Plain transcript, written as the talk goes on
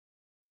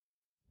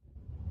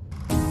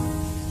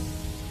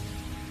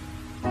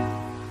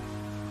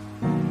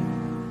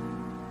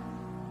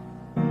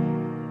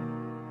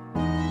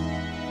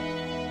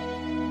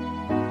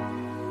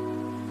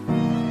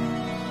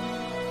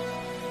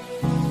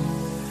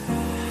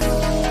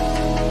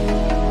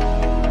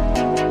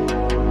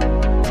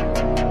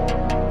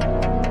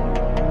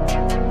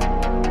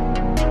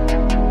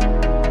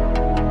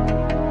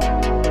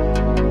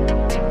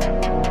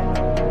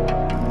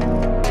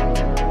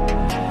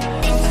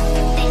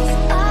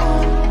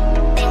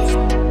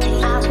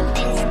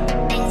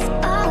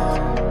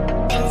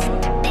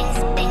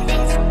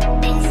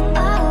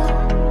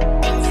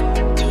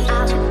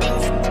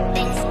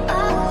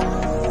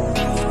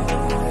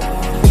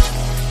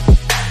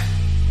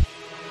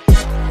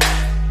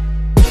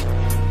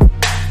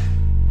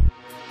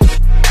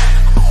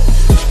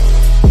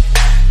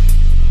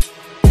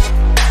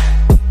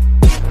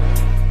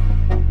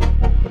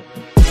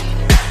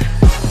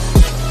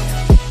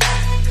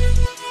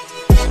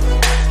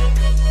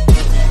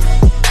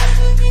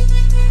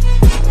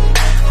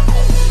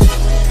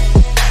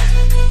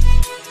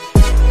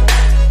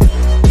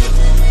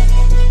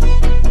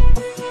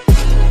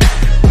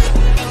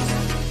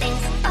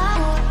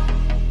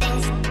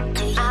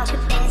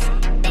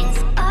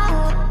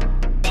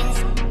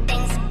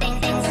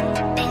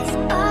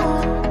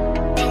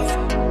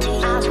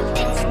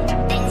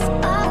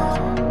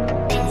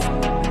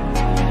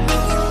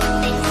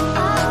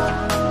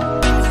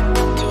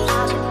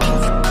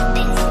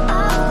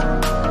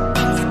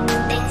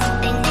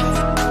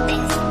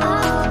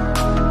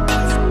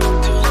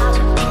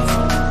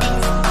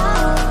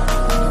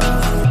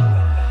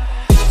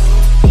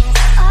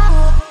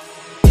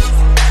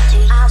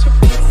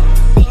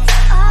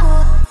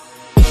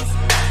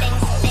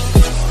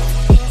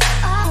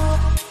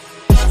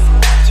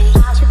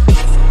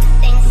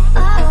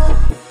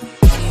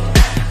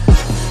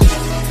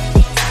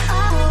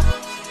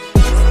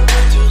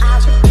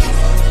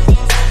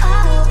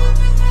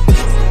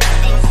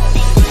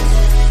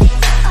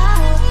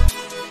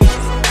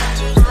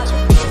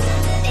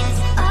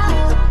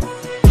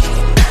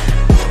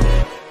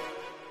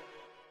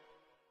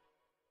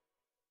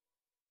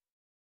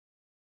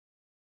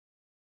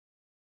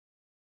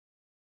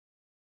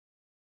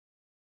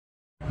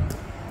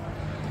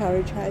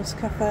Carriage House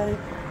Cafe,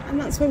 and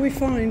that's where we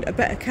find a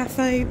better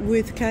cafe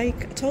with cake.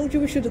 I told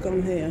you we should have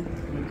gone here.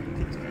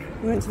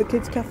 We went to the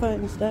kids cafe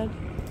instead.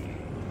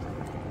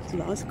 It's a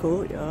nice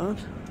courtyard.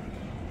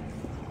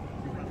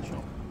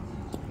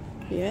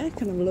 Yeah,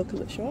 can have a look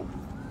at the shop.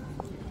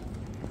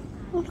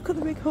 Oh, look at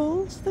the big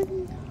horse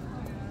thing.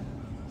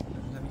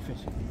 Let me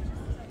fish it.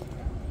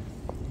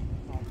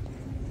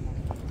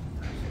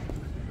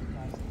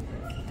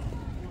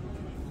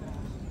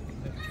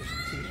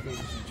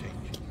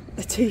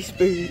 A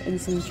teaspoon and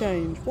some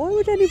change. Why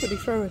would anybody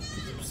throw a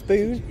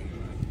spoon?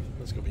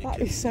 That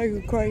is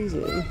so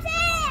crazy. Some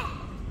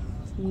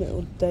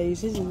little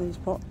daisies in these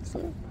pots.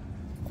 Yeah.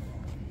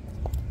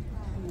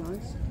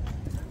 Nice.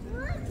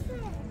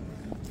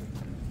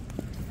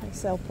 They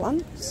sell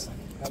plants.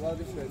 Can have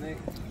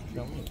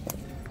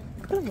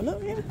a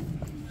look, yeah.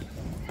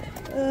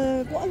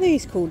 What are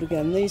these called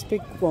again? These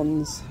big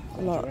ones?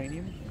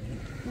 Geranium?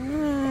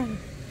 Ah.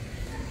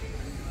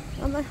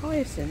 Aren't they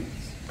hyacinths?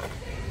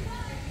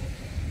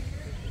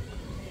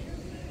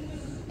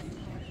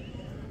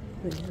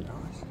 Really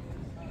nice.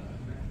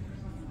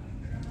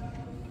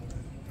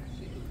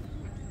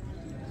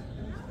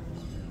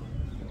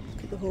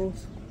 Look at the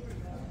horse.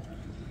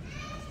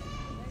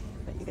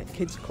 Bet you get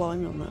kids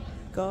climbing on that.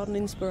 Garden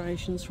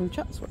inspirations from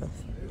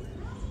Chatsworth.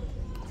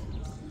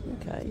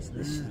 Okay, so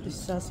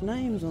this has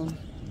names on.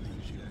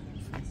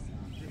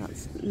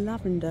 That's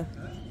lavender.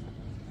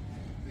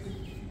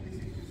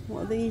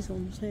 What are these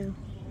ones here?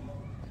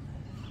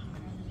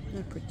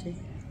 They're pretty.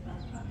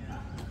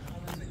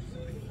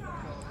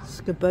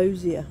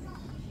 Scabosia.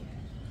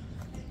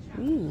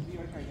 Rose.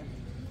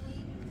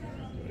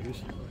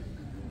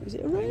 Is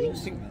it a rose? I don't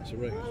think that's a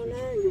rose. Oh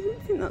no, you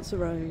wouldn't think that's a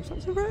rose.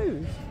 That's a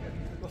rose.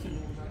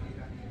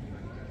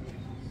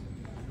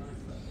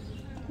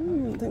 I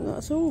don't think that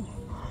at all.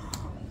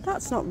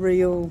 That's not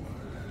real.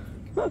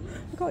 I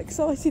got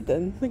excited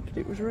then, thinking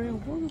it was real.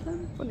 One of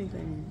them funny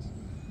things.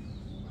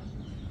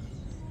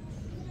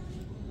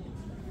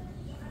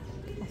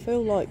 I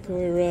feel like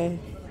we're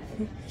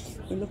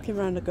looking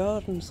around a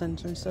garden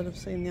centre instead of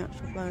seeing the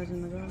actual flowers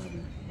in the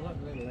garden. I like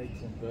the little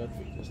acorn bird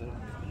feeders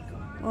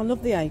though. I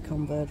love the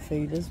acorn bird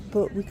feeders,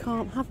 but we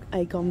can't have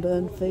acorn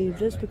bird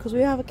feeders because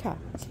we have a cat.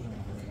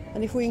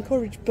 And if we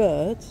encourage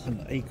birds...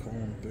 An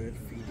acorn bird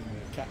feeding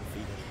a cat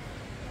feeder.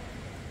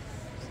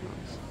 It's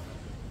nice.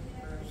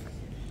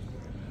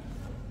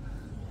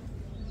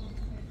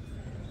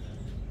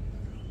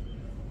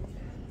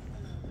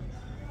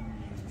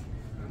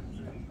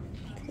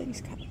 Look at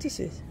these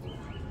cactuses.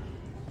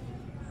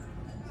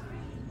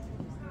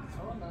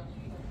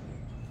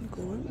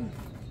 Go on.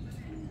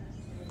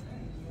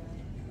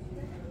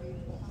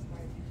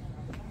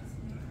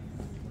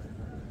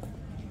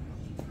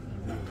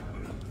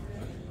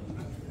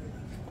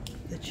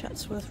 The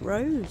Chatsworth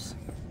Rose.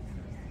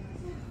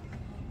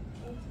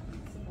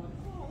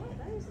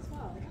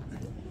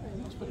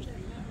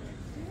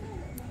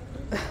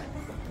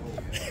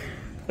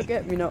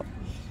 Forget me not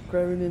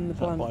growing in the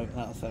plant.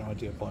 That's their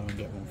idea of buy one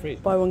get one free.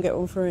 Buy one get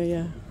one free,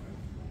 yeah.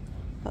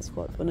 That's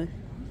quite funny.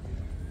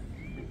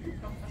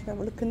 Shall we have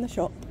a look in the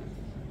shop?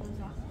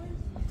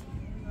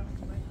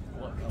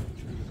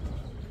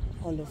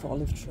 I love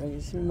olive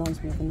trees. It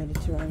reminds me of the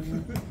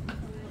Mediterranean.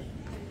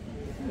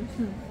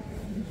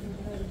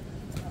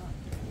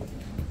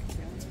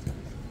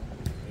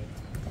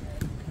 Okay,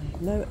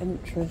 no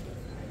entry.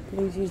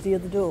 Please use the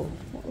other door.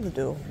 What other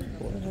door? I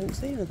don't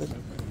see another door.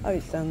 Oh,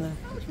 it's down there.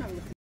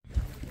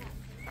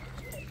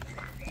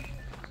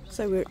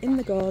 So we're in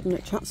the garden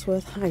at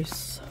Chatsworth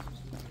House.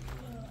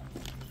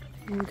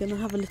 I'm going to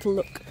have a little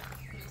look.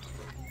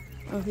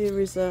 Oh, here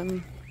is a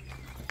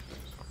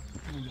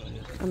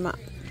map.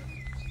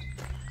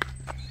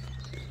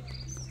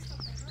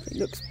 It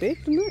looks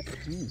big,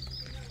 doesn't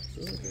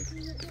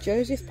it?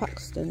 Joseph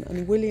Paxton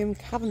and William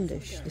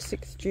Cavendish, the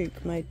 6th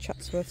Duke, made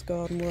Chatsworth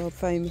Garden world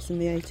famous in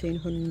the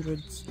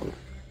 1800s.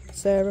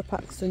 Sarah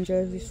Paxton,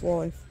 Joseph's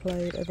wife,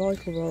 played a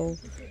vital role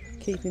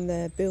keeping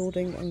their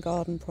building and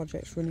garden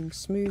projects running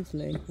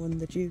smoothly when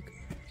the Duke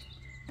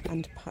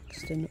and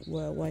Paxton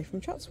were away from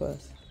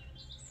Chatsworth.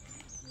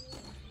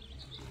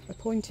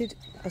 Appointed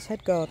as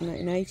head gardener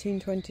in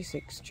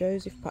 1826,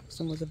 Joseph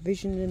Paxton was a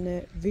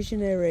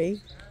visionary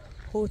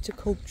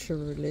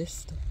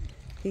horticulturalist.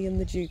 He and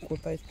the Duke were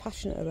both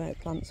passionate about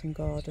plants and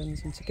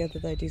gardens, and together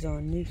they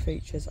designed new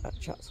features at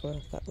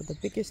Chatsworth that were the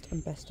biggest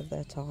and best of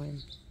their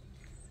time.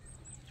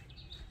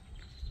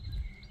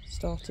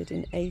 Started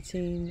in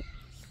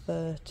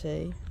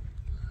 1830.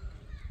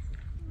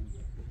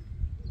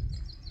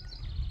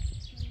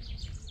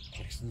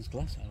 Paxton's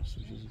Glass House,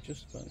 which is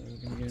just about there.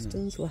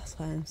 Paxton's Glass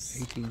House.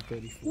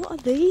 1834. What are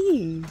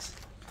these?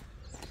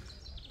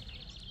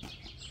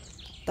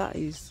 That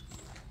is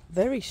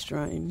very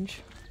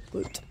strange,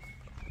 but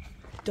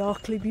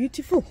darkly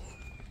beautiful.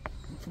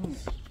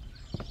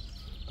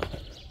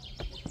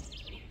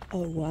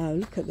 Oh wow,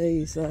 look at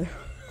these though.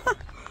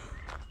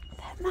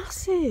 They're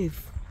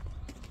massive.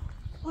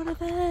 What are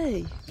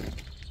they?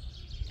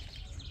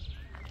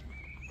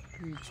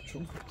 Huge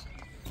trumpets.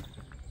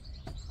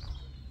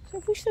 I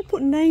wish they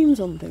put names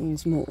on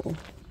things more.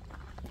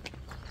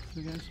 Should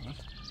we go inside?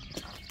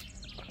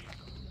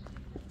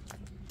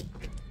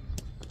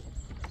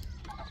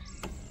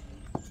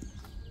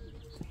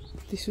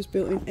 This was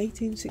built in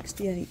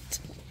 1868.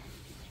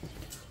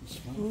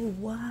 Oh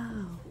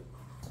wow!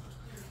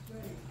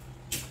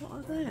 What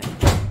are they?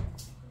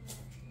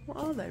 What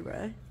are they,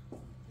 Ray?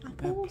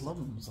 Apples?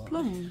 Plums.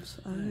 Plums.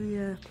 Oh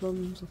yeah,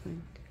 plums. I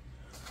think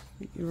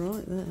you're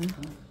right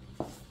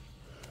there.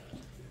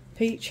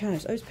 Peach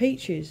house. Oh, it's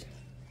peaches.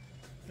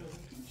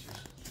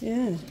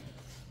 Yeah.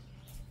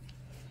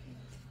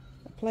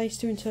 A place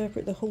to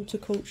interpret the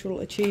horticultural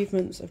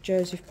achievements of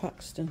Joseph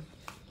Paxton.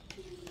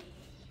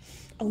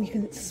 Oh, you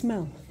can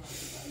smell.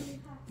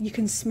 You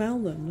can smell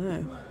them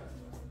now.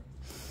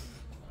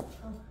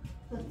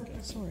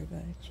 Sorry,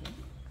 babe.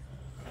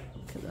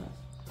 Look at that.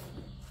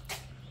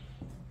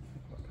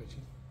 Quite pretty.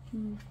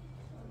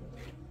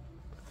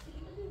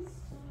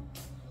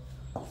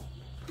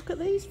 Look at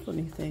these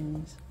funny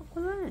things.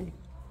 What are they?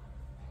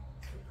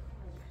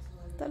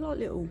 They're like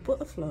little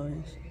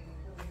butterflies.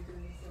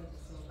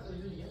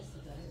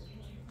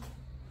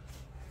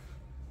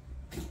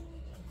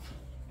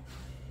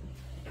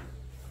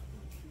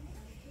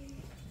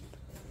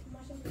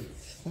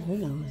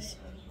 Very nice.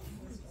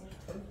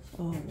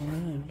 Oh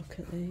wow, look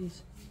at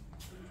these.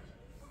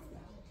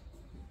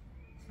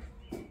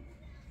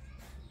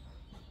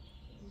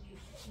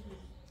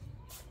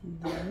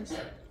 Nice.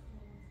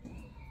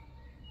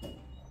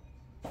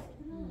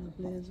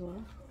 Lovely as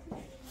well.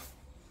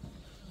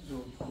 They're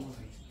all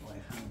pollinated by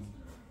hand.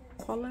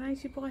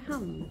 Pollinated by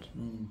hand?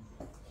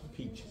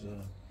 Peaches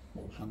are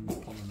hand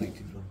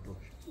pollinated with a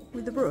brush.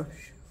 With a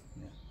brush?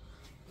 Yeah.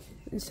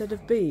 Instead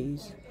of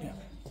bees? Yeah.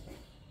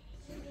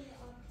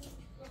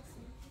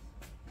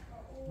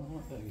 I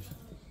like those.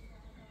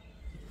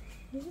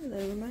 Yeah,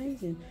 they're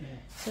amazing. Yeah.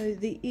 So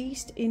the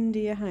East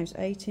India House,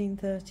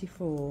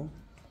 1834,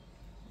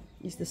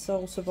 is the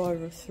sole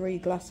survivor of 3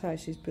 glass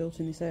houses built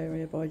in this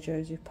area by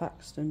Joseph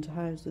Paxton to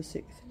house the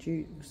 6th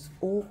Duke's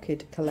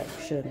orchid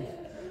collection.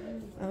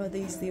 Oh, are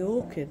these the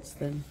orchids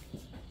then?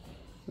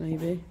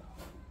 Maybe.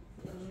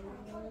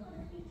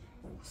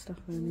 Stuff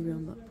only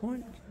beyond that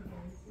point.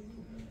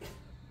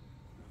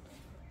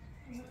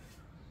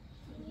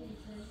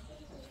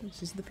 So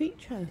this is the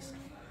peach house.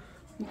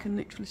 You can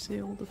literally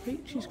see all the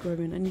peaches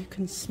growing and you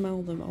can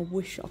smell them. I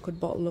wish I could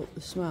bottle up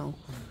the smell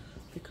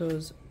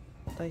because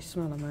they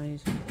smell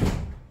amazing.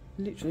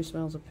 It literally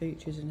smells of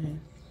peaches in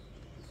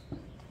here.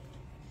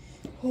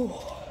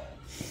 Oh,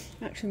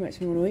 actually makes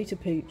me want to eat a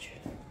peach.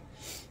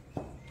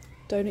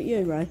 Don't it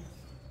you, Ray?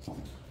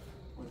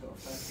 We've got a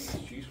fair piece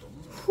of juice from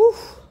them. Whew.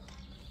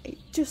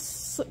 It's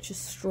just such a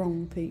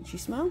strong peachy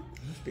smell.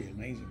 It must be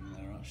amazing when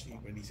they're actually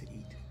ready to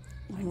eat,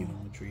 hanging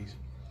on the trees.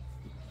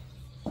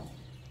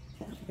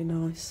 That'd be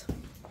nice.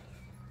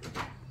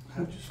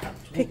 How just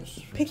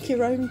Pick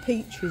your own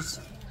peaches.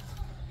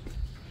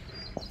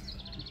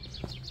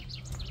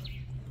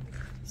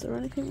 Is there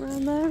anything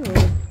around there,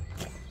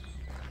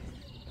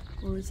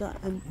 or is that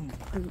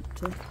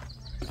empty?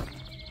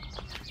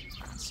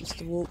 It's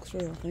just a walk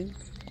through, I think.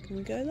 Can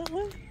we go that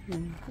way? No,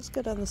 let's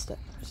go down the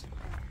steps.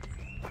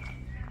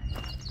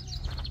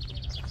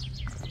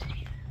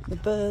 The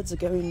birds are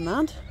going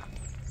mad.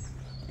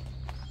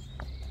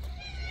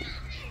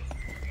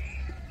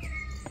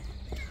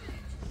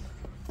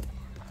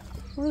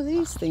 What are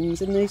these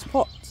things in these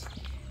pots?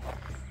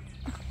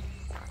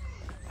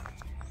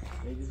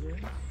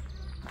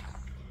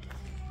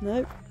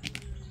 Nope.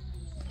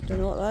 Don't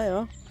know what they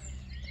are.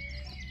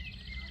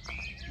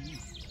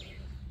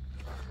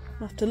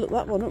 I'll have to look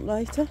that one up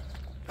later.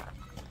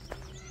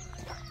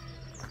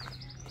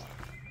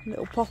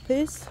 Little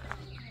poppies.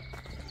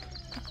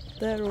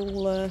 They're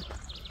all...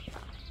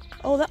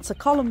 Oh, that's a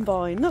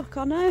columbine. Look,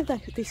 I know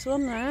this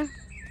one there.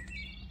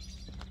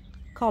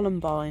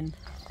 Columbine.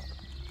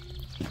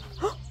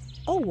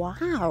 Oh,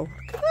 wow.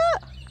 Look at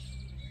that.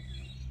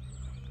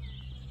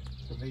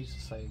 So these are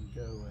saying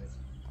go away.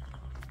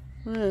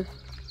 Yeah.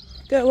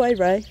 Go away,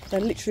 Ray. They're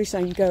literally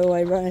saying go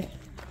away, Ray.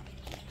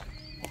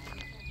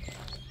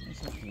 There's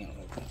something out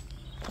like that.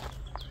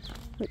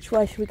 Which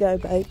way should we go,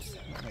 babes?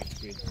 That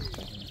makes weird sense,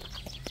 doesn't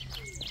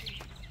it?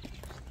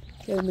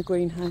 Go in the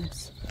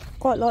greenhouse.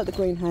 Quite like the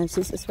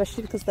greenhouses,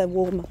 especially because they're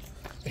warmer.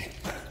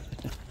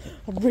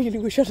 I really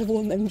wish I'd have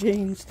worn them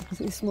jeans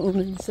this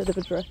morning instead of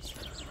a dress.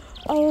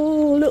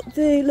 Oh, look,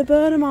 the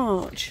laburnum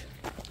arch.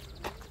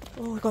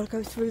 Oh, I've got to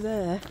go through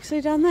there. See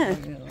down there?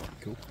 Yeah, that'd be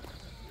cool.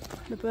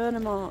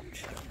 Laburnum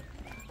arch.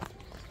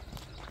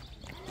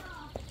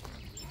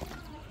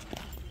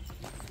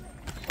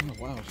 Oh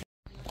wow.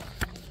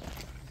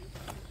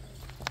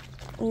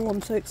 Oh,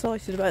 I'm so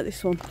excited about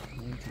this one.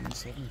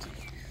 1970.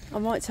 I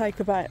might take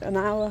about an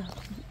hour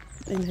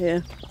in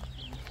here.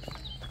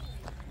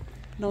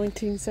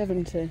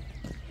 1970.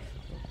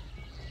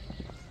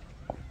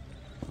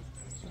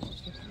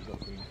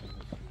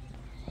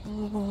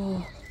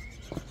 Oh,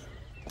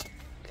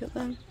 look at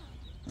them.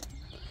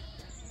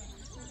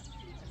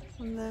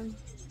 And them.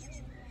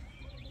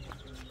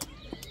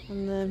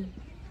 And them.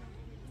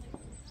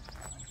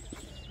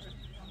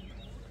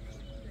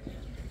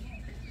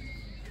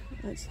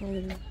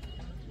 outside.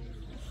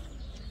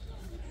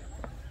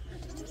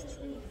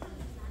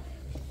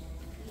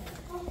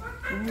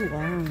 Oh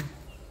wow,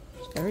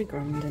 it's very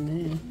grand in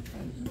here.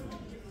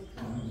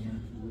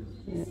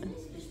 Yeah.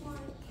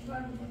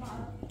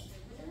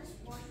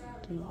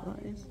 Don't know what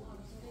that is.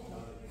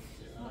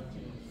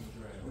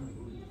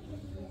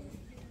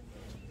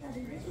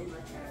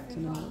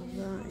 Don't know what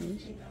that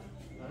is.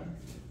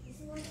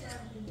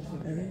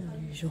 Very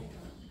unusual.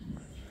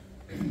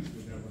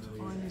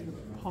 Tiny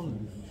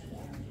pond.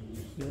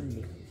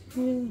 Really,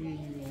 Yeah.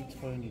 really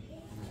tiny.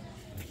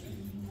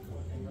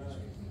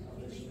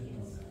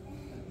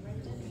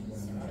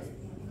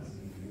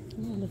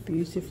 Oh, they're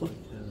beautiful.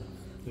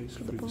 Those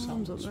Look at the fruit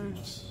palms up salad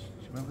there. sweets.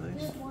 Do you remember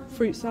those?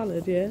 Fruit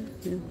salad, yeah.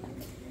 Yeah.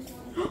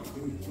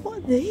 What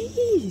are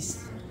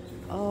these?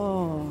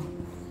 Oh,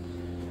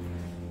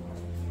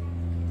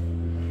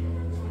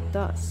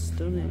 that's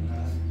stunning.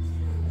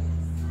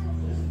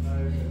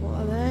 What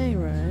are they,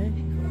 Ray?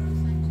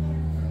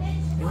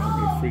 They might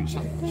be a fruit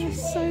salad They're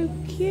sweets. so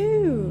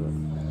cute.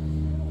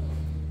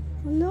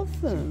 I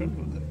love them.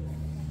 Incredible,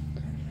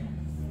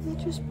 isn't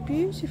They're just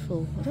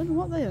beautiful. I don't know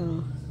what they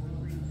are.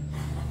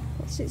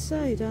 What's it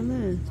say down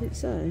there? Does it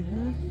say?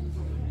 Huh?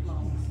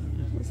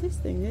 What's this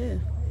thing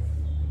here?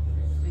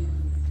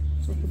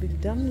 It's like a big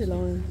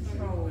dandelion. it?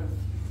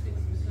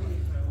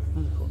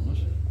 Those are quite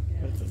nice.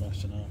 Those look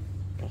nice in our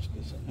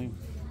baskets at home.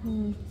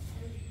 Hmm.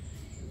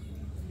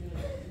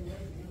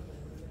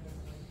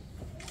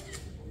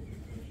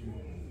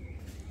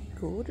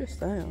 Gorgeous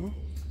they are.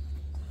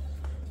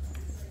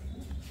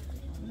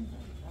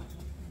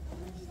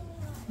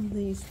 And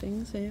these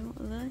things here,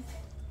 what are they?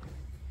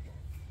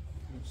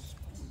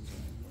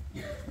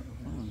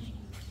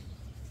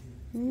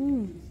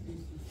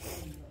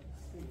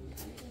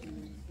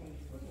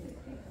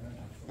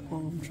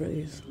 Palm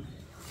trees.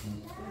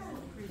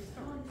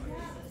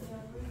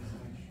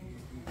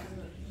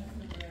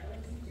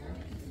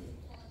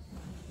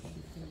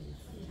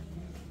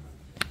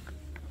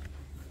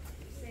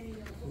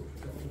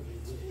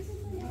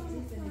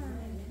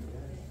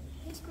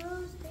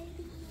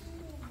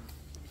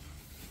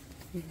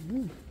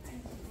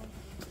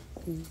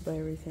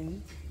 Berry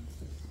things.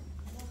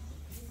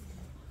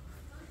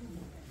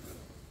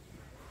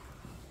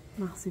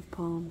 Massive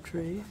palm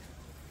tree.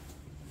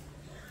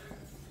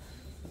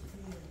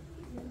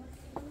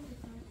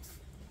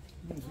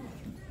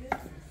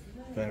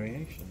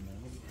 Variation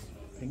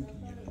now. Pink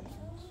and yellow.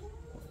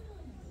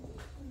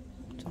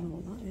 Don't know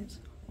what that is.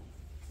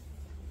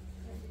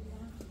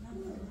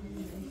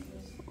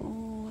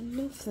 Oh, I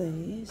love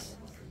these.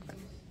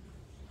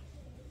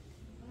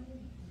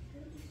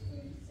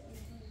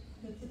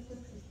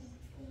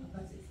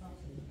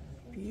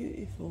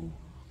 Beautiful.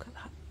 Look at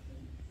that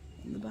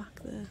in the back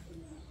there.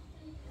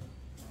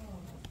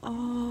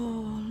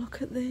 Oh,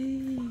 look at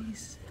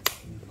these.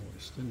 We're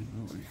stunning,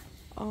 aren't we?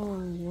 Oh,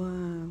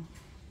 wow.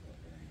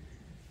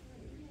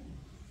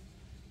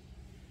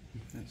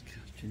 That's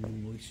catching the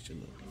moisture,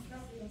 look.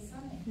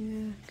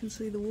 Yeah, I can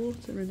see the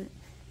water in it.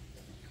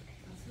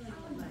 Oh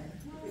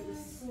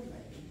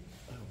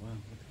wow,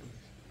 look at this.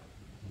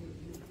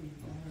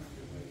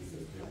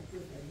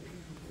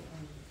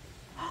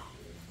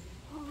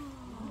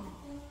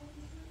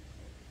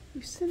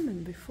 We've seen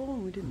them before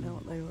and we didn't know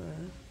what they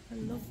were.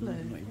 They're lovely.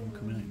 They're not even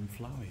coming out in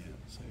flower yet,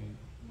 so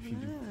Yeah.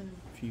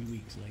 a few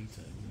weeks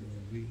later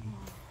we'll really...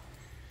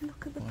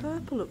 Look at the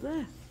purple up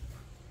there.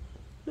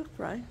 Look,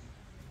 Ray.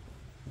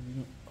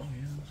 Oh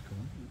yeah, that's cool.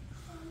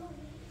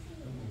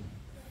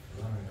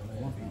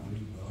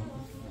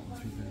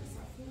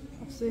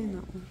 I've seen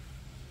that one.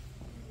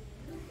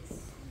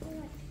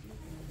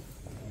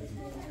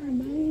 They're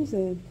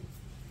amazing.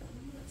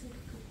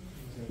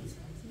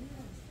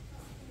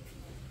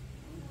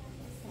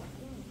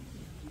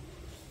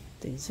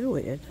 These are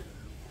weird.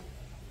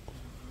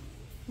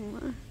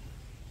 What?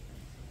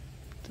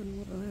 Don't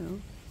know what they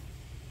are.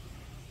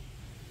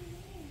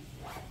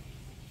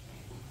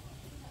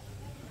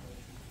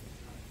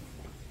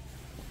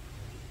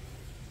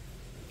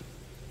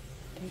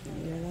 Don't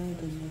think you're allowed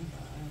in there.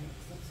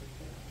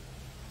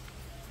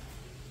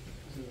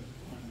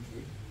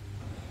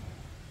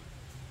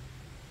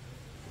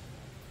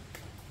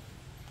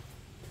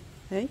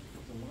 Hey?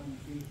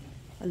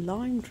 A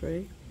lime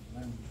tree?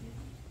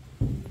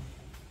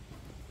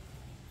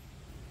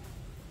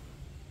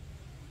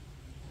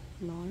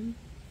 Lime?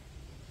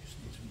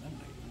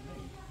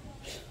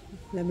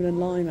 Lemon and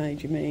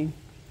limeade, you mean?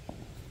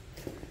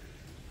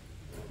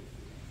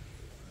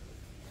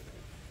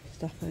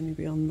 Stuff only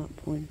beyond that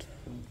point.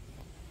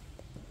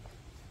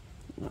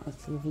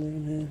 That's lovely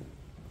in here.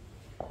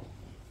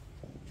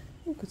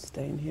 I could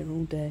stay in here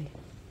all day.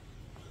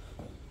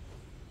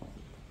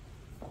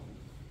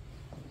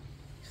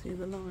 See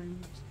the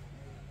limes?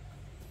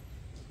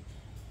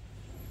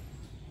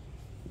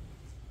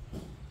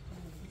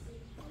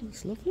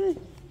 It's lovely.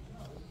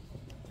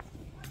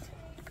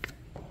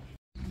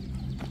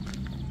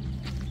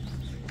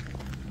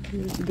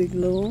 Here's the big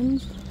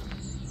lawns.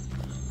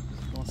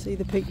 See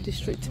the Peak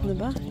District in the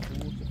back.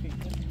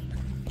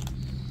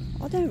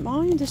 I don't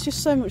mind, there's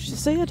just so much to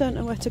see, I don't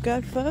know where to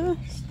go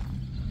first.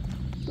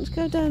 Let's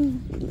go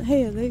down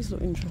here, these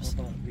look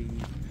interesting. What about we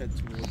head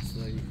towards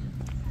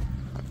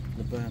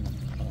the Burnham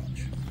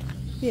Arch?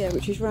 Yeah,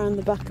 which is round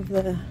the back of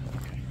there.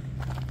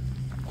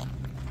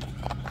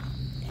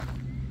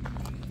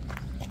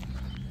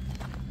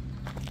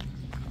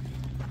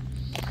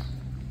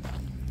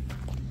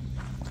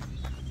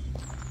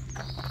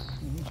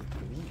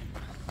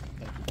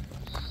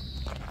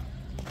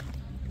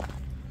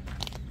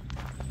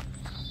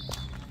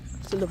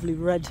 It's a lovely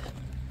red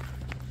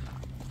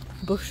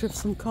bush of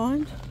some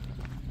kind.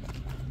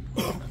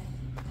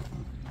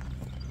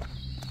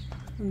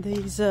 And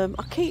these, I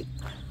keep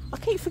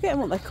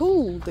forgetting what they're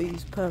called,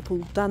 these purple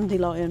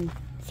dandelion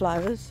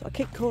flowers.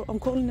 I'm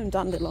calling them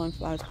dandelion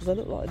flowers because they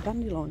look like a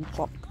dandelion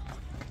clock.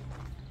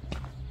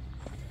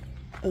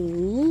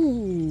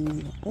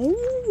 Ooh,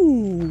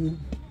 ooh.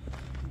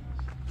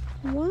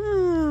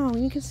 Wow,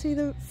 you can see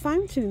the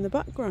fountain in the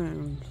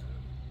background.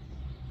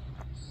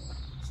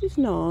 This is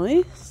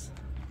nice.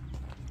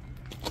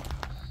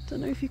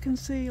 Don't know if you can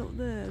see up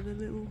there the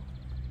little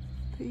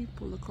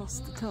people across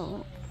the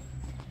top.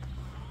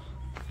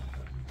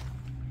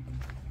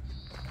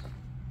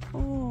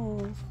 Oh,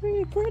 it's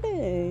really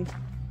pretty.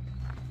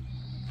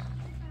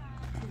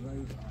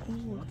 Oh,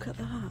 look at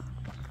that.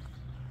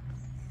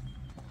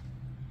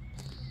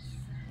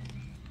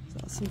 Is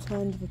that some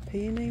kind of a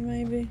peony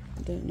maybe?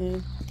 I don't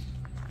know.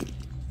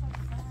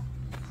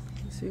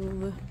 You see all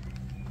the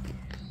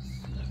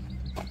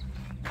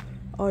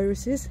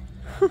irises.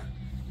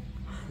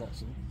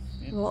 Lots of them.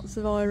 Yeah. Lots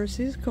of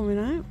irises coming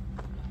out.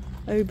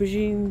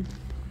 Aubergine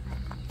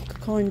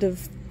kind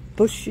of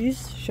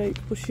bushes,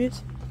 shaped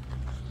bushes.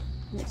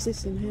 What's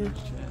this in here?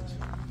 Chairs.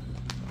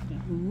 Yeah.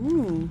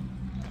 Ooh,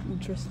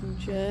 interesting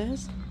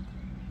chairs.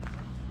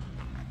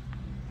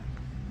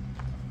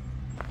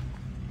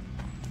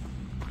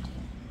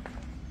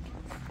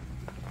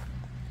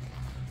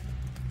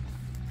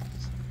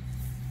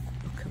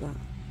 Look at that.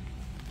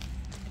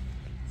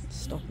 Let's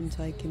stop and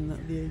take in that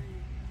view.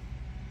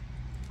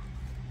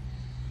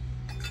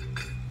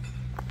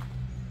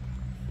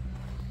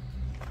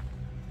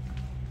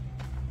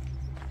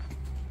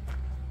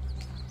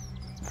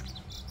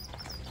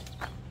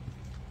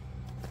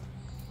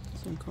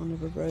 Some kind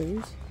of a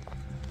rose.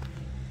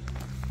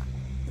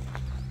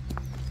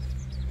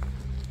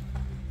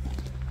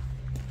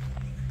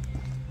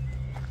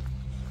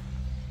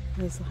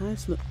 There's the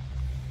house, look.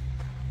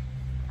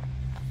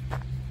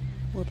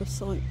 What a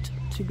sight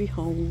to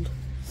behold.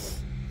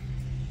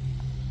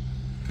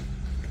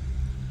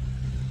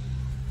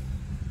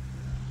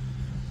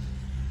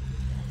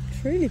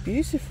 It's really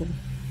beautiful.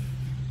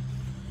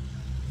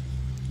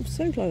 I'm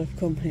so glad I've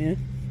come here.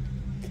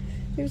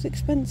 It was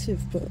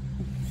expensive, but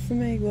for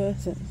me,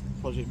 worth it.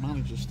 Project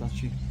manager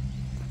statue.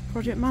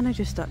 Project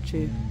manager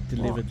statue?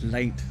 Delivered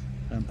late,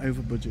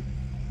 over budget.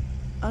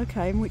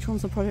 Okay, and which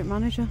one's the project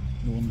manager?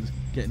 The one that's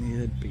getting his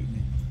head beaten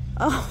in.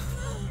 Oh,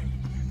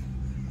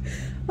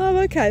 oh,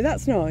 okay,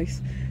 that's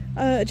nice.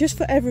 Just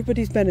for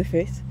everybody's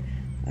benefit,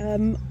 I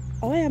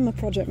am a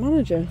project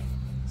manager,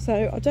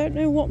 so I don't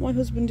know what my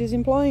husband is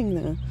implying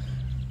there.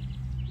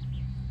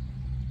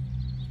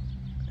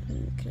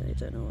 Okay,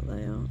 don't know what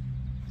they are.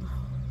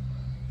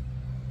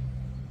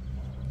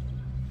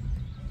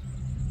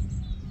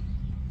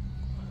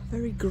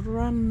 Very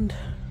grand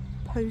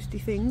posty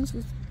things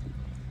with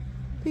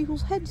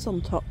people's heads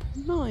on top.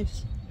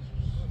 Nice.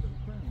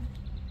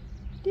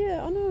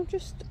 Yeah, I know, I've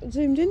just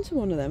zoomed into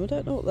one of them. I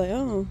don't know what they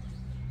are.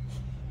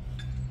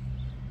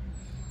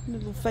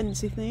 Little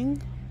fancy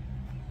thing.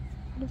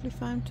 Lovely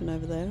fountain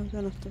over there. I'm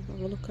going to have to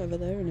have a look over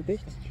there in a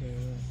bit.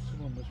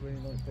 Someone was really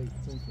like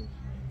baked potatoes.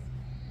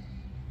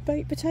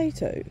 Baked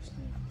potatoes?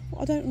 Yeah.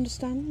 I don't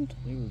understand.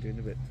 You will do in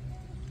a bit.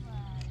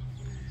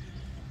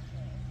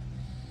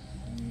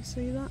 You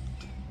see that?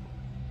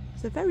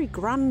 It's a very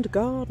grand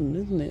garden,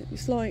 isn't it?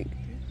 It's like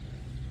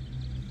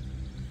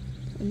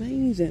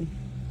amazing.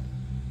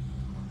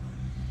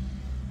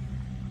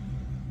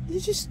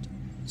 There's just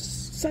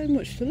so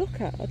much to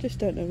look at. I just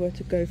don't know where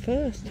to go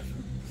first.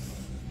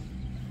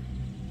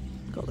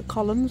 Got the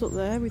columns up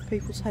there with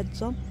people's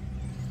heads on.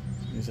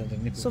 Is that a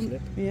nipple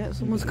slip? Yeah,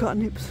 someone's got a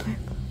nip slip.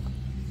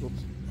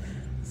 Oops.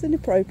 It's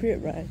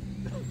inappropriate, Ray.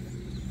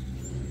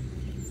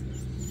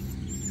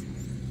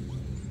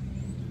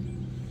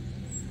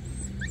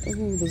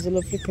 Oh, there's a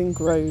lovely pink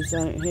rose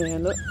out here,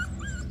 look.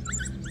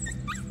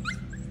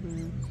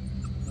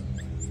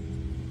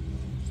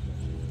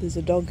 There's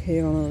a dog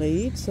here on a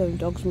lead, so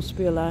dogs must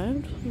be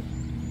allowed.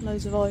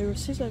 Loads of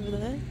irises over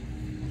there.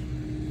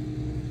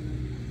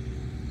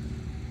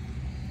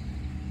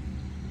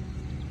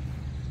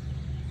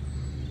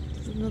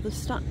 There's another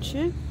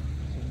statue.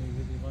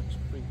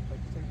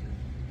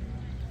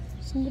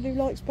 Somebody who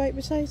likes baked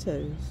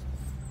potatoes.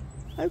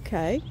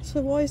 Okay,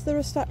 so why is there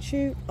a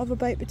statue of a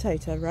baked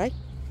potato, Ray?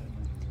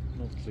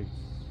 Not a clue.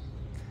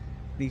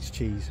 Needs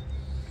cheese.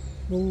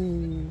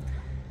 Ooh.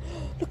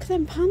 Look at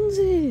them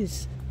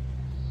pansies.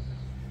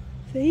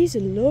 These are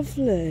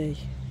lovely.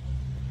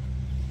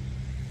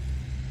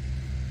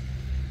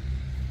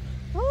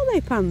 Are they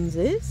they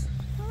pansies?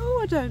 Oh,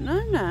 I don't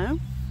know now.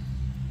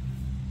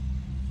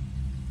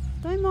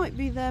 They might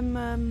be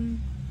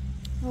them,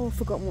 oh, I've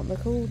forgotten what they're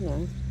called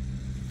now.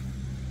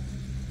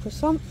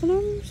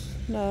 Chrysanthemums?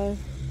 No.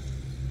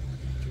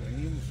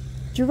 Geraniums.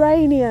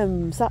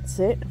 Geraniums, that's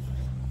it.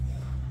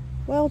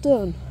 Well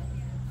done.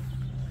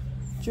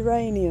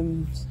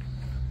 Geraniums.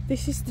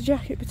 This is the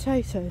jacket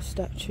potato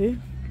statue.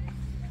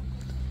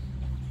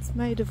 It's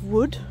made of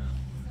wood.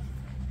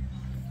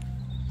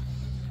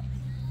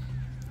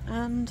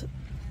 And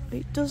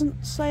it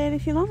doesn't say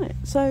anything on it.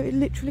 So it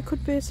literally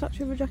could be a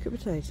statue of a jacket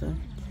potato.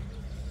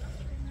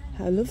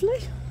 How lovely.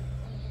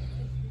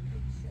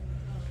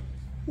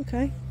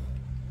 Okay.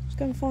 Let's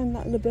go and find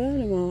that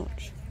Laburnum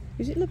arch.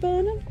 Is it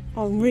Laburnum?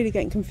 Oh, I'm really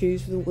getting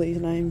confused with all these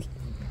names.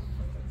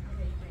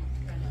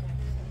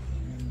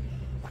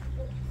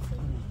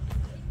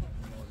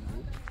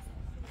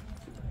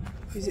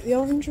 Is it the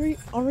orangery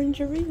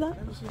that?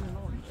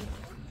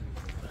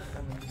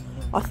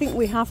 I think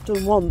we have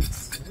done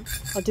once.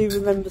 I do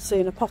remember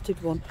seeing a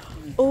potted one.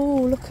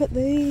 Oh, look at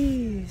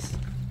these.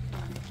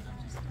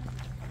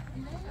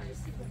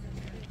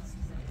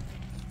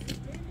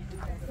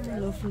 Oh,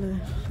 lovely.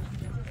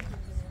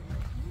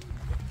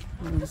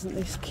 Oh, isn't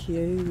this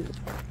cute?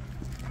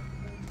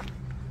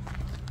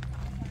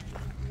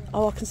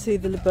 Oh, I can see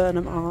the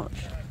Laburnum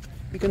arch.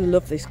 You're going to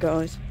love this,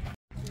 guys.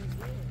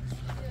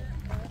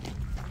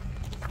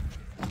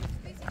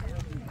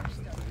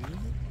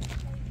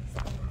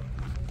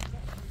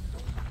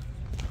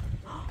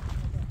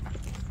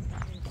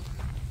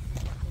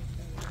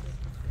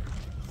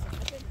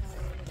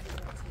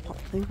 Pop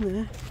thing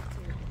there.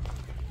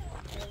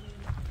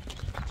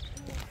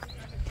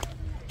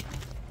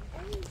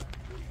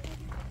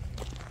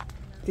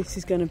 This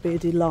is going to be a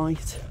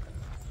delight.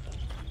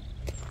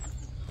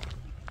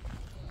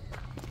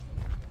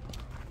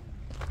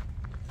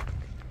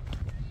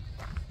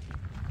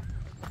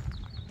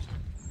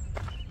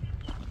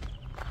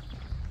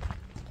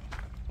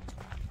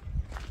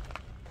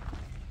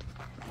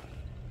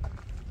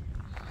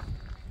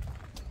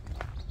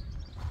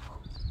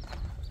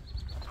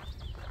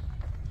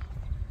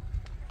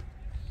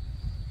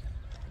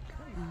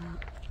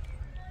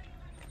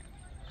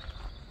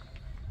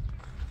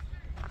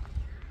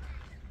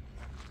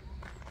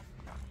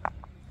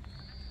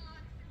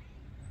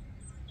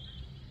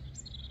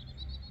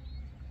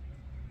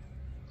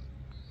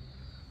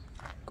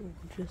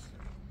 Gorgeous.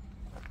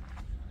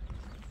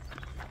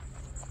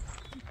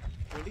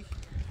 Ready?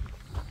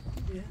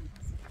 Yeah.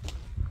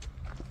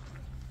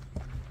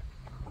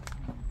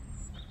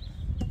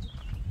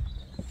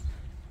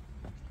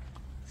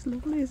 It's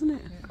lovely, isn't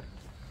it? Yeah.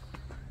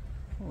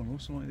 Oh, an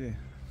awesome idea.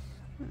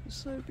 It's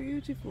so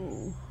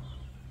beautiful.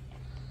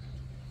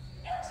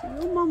 So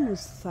your mum was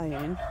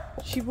saying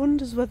she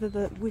wonders whether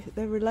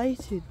they're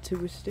related to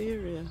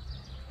wisteria.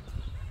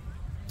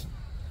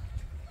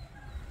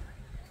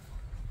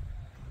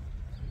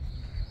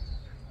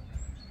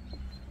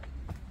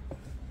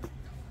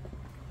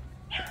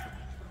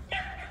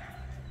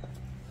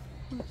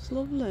 It's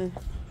lovely.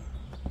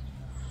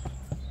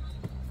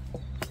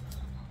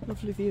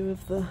 Lovely view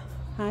of the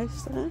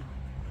house there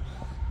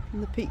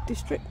in the Peak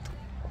District.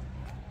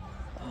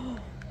 Oh,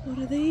 what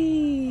are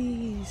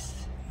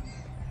these?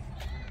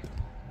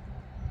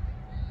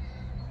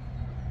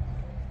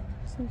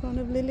 Some kind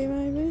of lily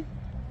maybe?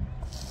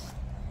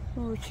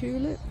 Or a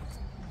tulip?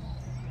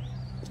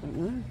 Don't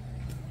know.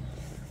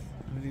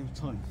 How many of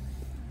time?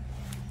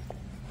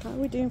 How are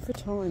we doing for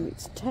time?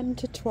 It's 10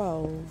 to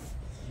 12.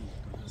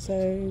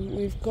 So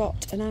we've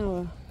got an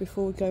hour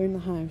before we go in the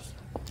house.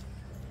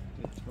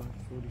 Yeah,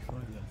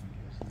 12:45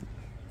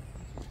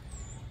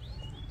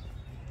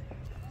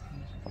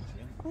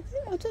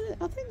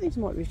 I think these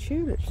might be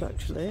tulips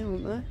actually,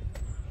 aren't they?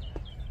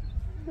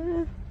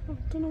 Yeah, I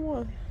don't know why.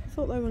 I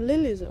thought they were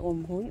lilies at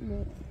one point,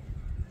 but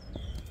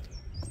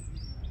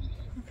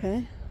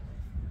okay.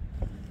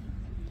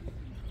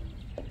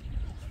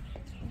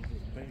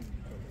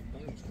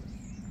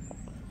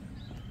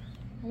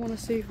 I want to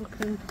see if I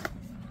can.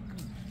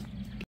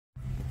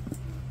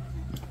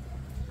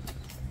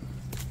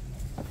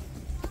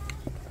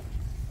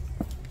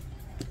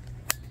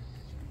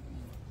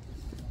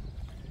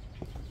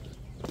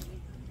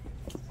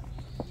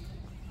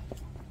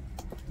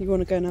 You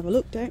want to go and have a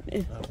look, don't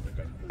you?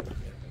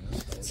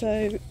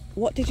 So,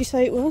 what did you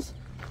say it was?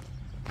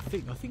 I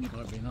think it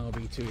might be an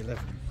RB211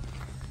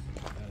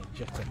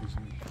 jet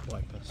engine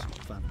bypass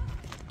fan.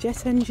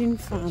 Jet engine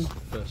fan.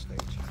 First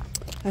stage.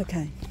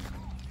 Okay.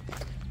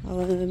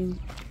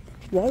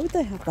 Why would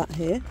they have that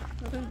here?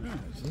 I don't know.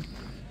 Actually.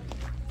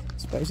 I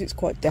suppose it's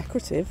quite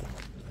decorative.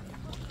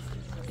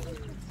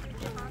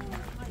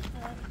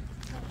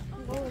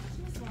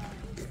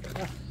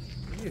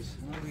 It is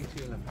an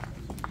RB211.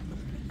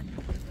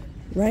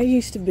 Ray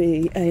used to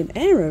be an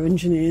aero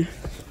engineer.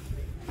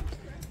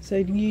 So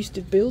you used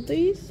to build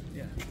these?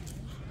 Yeah.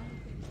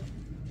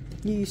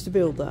 You used to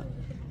build that?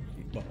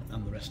 Well,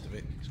 and the rest of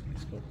it.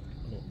 It's got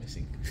a lot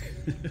missing.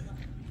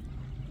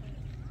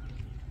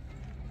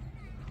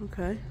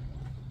 Okay.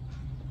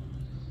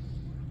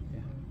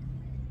 Yeah.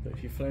 But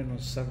if you're flown on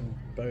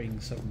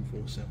Boeing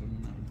 747,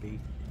 that would be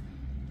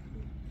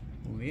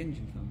all the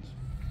engine fans.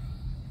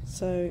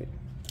 So,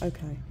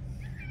 okay.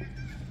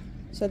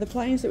 So the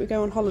planes that we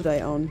go on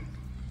holiday on,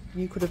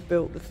 you could have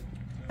built the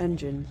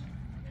engines?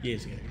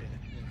 Years ago,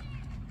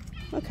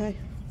 yeah. Okay.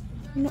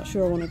 I'm not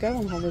sure I want to go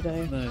on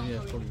holiday No, yeah,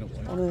 probably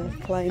not on a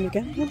plane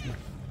again.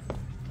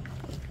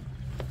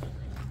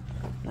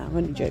 No, I'm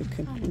only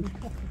joking.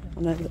 I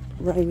know that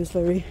Ray was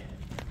very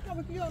Oh,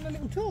 we can go on a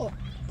little tour.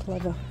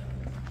 clever.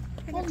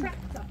 In a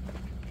tractor.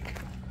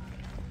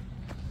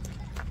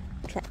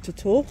 Tractor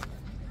tour.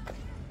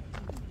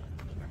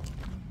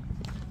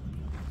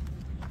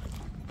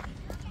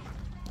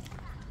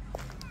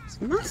 It's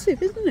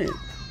massive, isn't it?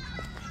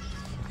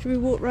 Should we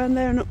walk round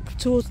there and up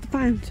towards the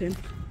fountain?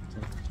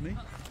 Sounds to me.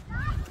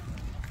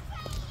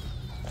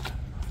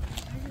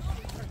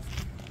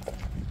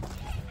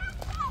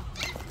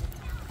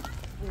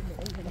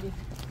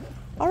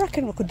 I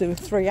reckon I could do a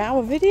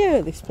 3-hour video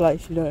of this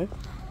place, you know.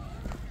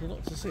 There's a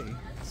lot to see.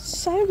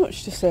 So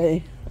much to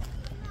see.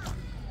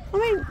 I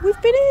mean,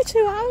 we've been here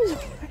 2 hours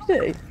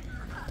already.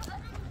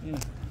 Yeah.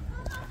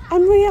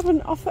 And we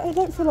haven't, I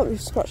don't feel like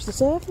we've scratched the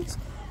surface.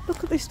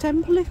 Look at this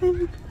temple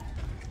again.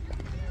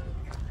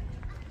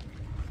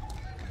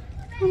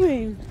 I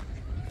mean,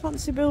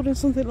 fancy building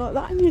something like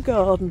that in your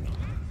garden.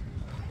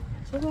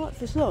 It's alright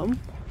for some.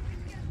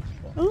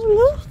 Oh,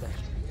 look.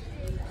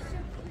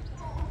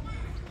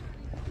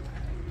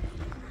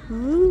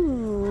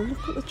 Oh,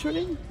 look at the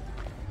tree.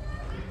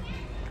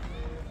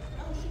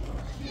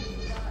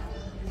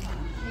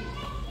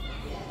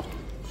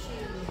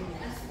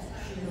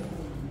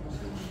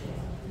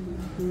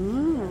 Oh,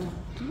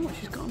 I don't know what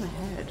she's got on her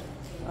head.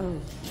 Oh,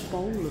 a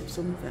bowl of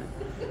something.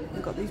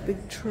 We've got these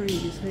big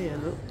trees here,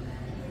 look.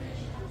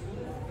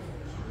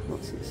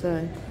 What's it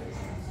say?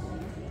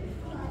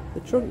 The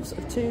trunks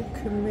of 2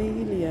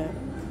 camellia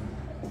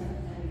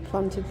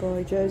planted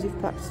by Joseph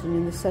Paxton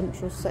in the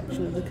central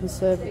section of the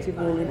Conservative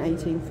Wall in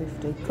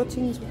 1850.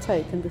 Cuttings were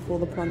taken before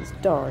the plants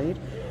died,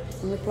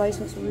 and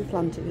replacements will be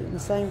planted in the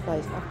same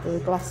place after the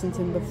glass and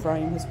timber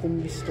frame has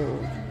been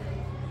restored.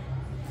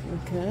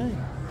 Okay.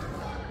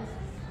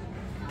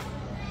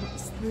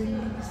 That's these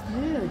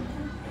there.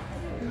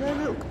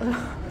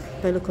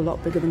 They look a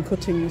lot bigger than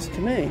cuttings to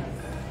me.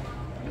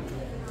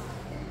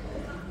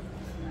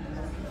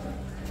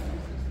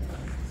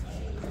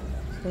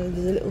 So there's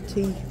a little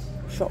tea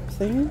shop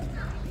thing.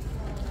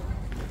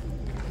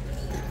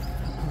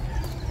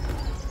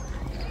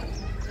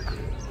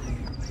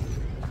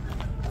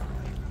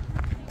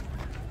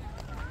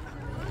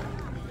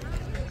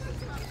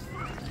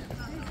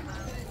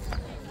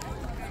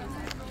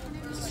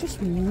 It's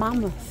just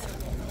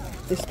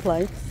mammoth, this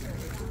place.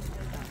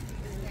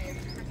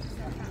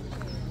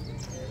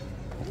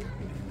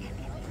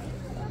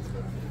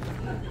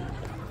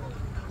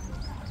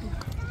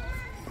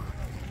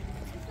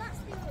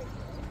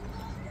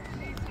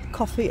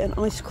 Coffee and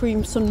ice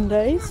cream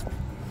sundaes.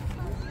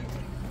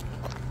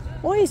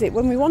 Why is it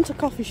when we want a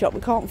coffee shop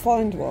we can't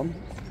find one,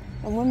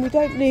 and when we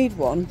don't need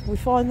one we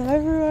find them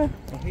everywhere?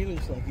 Well, he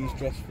looks like he's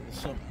dressed for the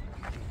summer.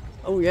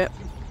 Oh yeah,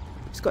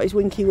 he's got his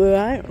winky woo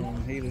out.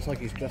 And he looks like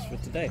he's dressed for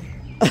today.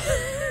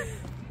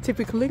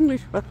 Typical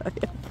English right?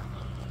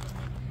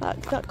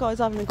 That guy's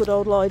having a good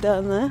old lie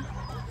down there.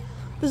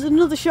 There's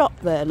another shop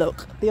there,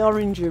 look, the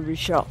orangery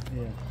shop.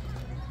 Yeah.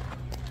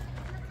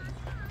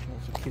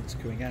 Lots of kids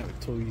going out with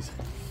toys.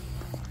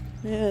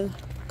 Yeah,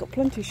 got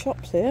plenty of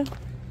shops here.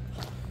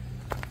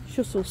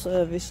 Shuttle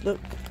service, look.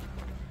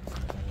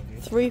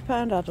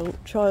 £3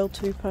 adult, child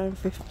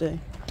 £2.50.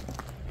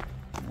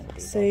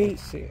 See,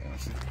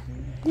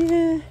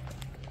 yeah,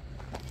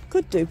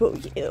 could do,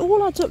 but it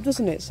all adds up,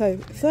 doesn't it? So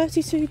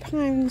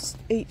 £32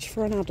 each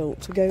for an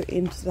adult to go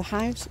into the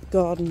house,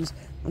 gardens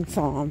and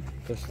farm.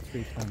 Plus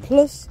 £3.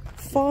 Plus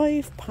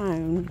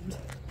 £5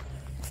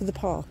 for the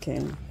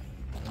parking.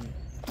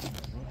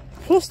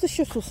 Plus the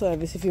shuttle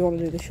service if you want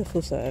to do the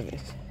shuttle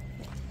service.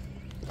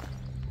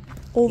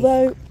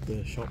 Although...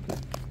 The shop.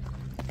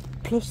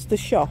 Plus the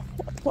shop.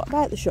 What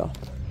about the shop?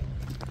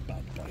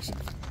 About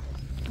bicycle.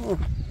 Oh,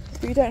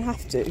 but you don't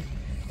have to.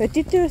 They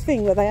did do a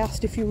thing where they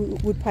asked if you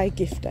would pay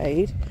gift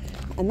aid,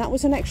 and that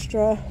was an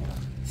extra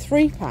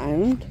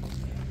 £3,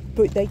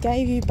 but they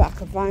gave you back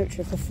a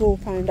voucher for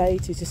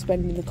 £4.80 to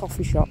spend in the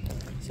coffee shop.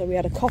 So we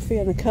had a coffee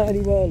and a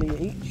curly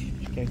whirly each.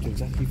 Which came to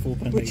exactly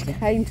 £4.80. Which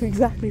came to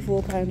exactly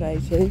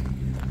 £4.80,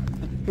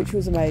 which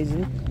was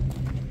amazing.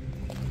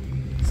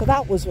 So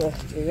that was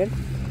worth doing.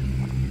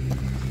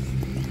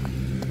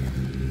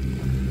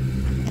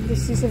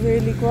 This is a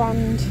really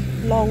grand,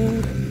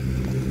 long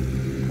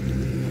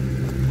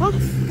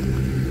path,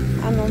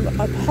 and I'm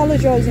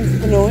apologising for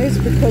the noise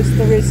because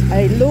there is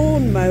a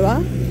lawn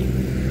mower.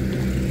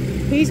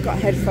 He's got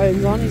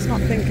headphones on, he's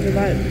not thinking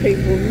about the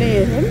people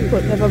near him,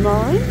 but never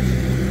mind.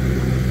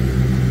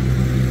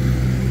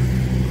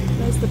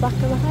 There's the back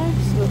of the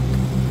house, look.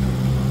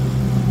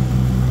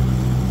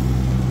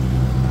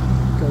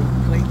 Gold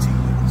plating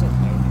at the top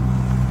now.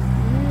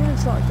 Yeah,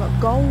 it's like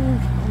got gold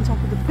on top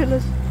of the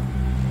pillars.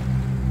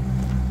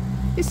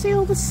 You see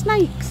all the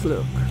snakes,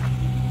 look.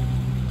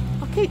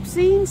 keep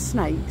seeing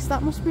snakes.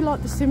 That must be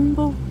like the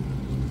symbol.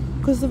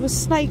 Because there were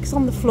snakes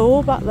on the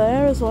floor back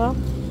there as well.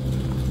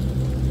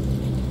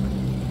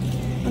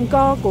 And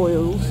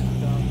gargoyles.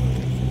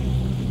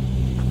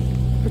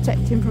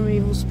 Protecting from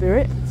evil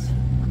spirits.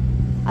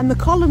 And the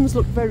columns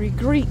look very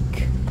Greek.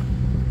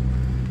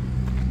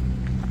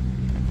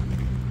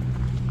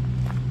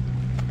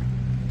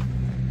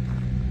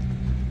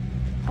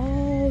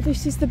 Oh,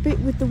 this is the bit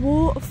with the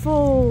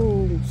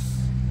waterfalls.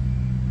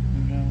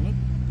 You go and look.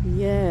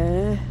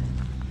 Yeah.